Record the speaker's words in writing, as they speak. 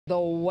The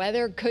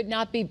weather could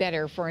not be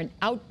better for an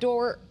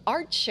outdoor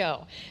art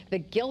show. The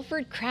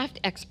Guilford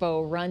Craft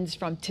Expo runs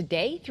from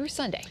today through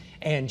Sunday.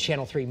 And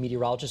Channel 3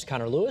 meteorologist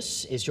Connor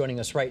Lewis is joining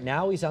us right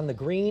now. He's on the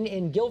green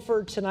in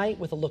Guilford tonight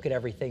with a look at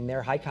everything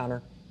there. Hi,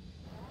 Connor.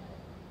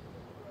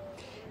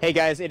 Hey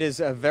guys, it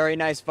is a very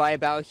nice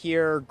vibe out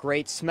here,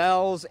 great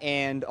smells,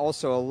 and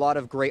also a lot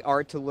of great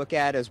art to look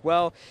at as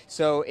well.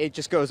 So it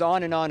just goes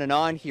on and on and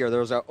on here.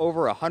 There's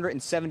over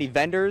 170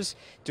 vendors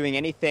doing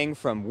anything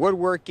from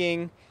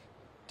woodworking,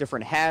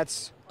 different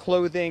hats,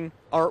 clothing,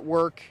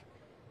 artwork.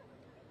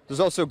 There's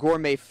also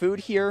gourmet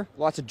food here,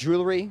 lots of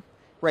jewelry.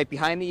 Right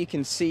behind me you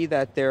can see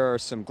that there are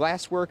some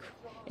glasswork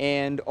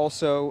and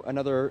also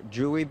another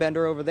jewelry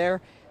vendor over there.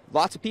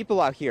 Lots of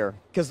people out here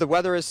because the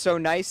weather is so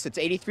nice. It's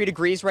 83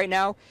 degrees right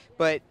now,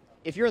 but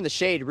if you're in the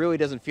shade, it really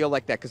doesn't feel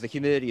like that because the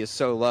humidity is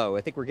so low.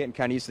 I think we're getting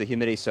kind of used to the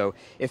humidity, so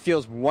it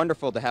feels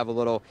wonderful to have a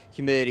little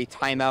humidity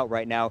timeout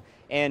right now.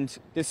 And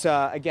this,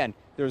 again,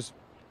 there's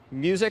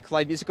music,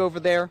 live music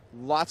over there,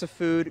 lots of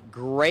food,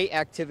 great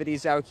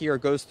activities out here.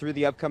 It goes through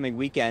the upcoming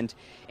weekend,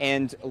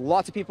 and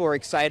lots of people are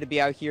excited to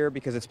be out here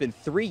because it's been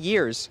 3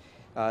 years.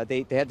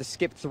 They had to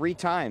skip 3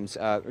 times,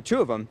 or 2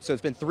 of them, so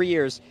it's been 3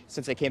 years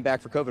since they came back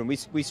for COVID. And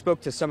we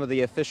spoke to some of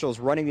the officials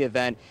running the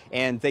event,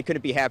 and they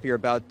couldn't be happier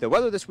about the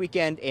weather this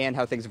weekend and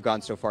how things have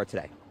gone so far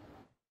today.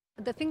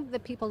 The thing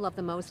that people love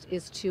the most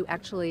is to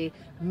actually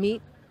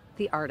meet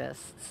the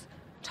artists,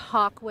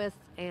 talk with,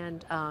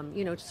 and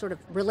sort of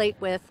relate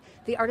with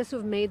the artists who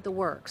have made the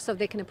work, so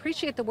they can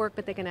appreciate the work,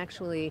 but they can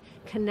actually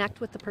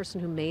connect with the person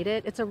who made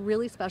it. It's a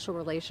really special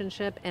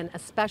relationship, and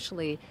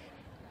especially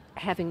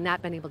having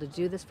not been able to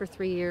do this for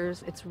 3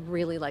 years, it's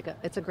really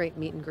it's a great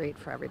meet and greet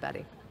for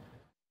everybody.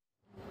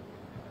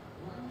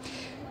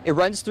 It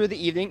runs through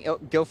the evening,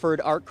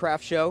 Guilford Art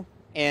Craft Show,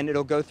 and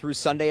it'll go through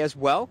Sunday as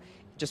well.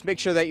 Just make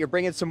sure that you're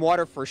bringing some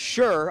water for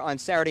sure on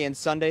Saturday and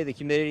Sunday. The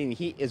humidity and the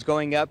heat is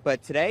going up,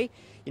 but today,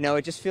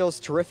 it just feels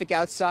terrific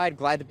outside.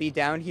 Glad to be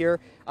down here.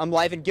 I'm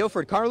live in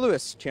Guilford. Connor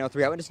Lewis, Channel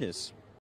 3 Eyewitness News.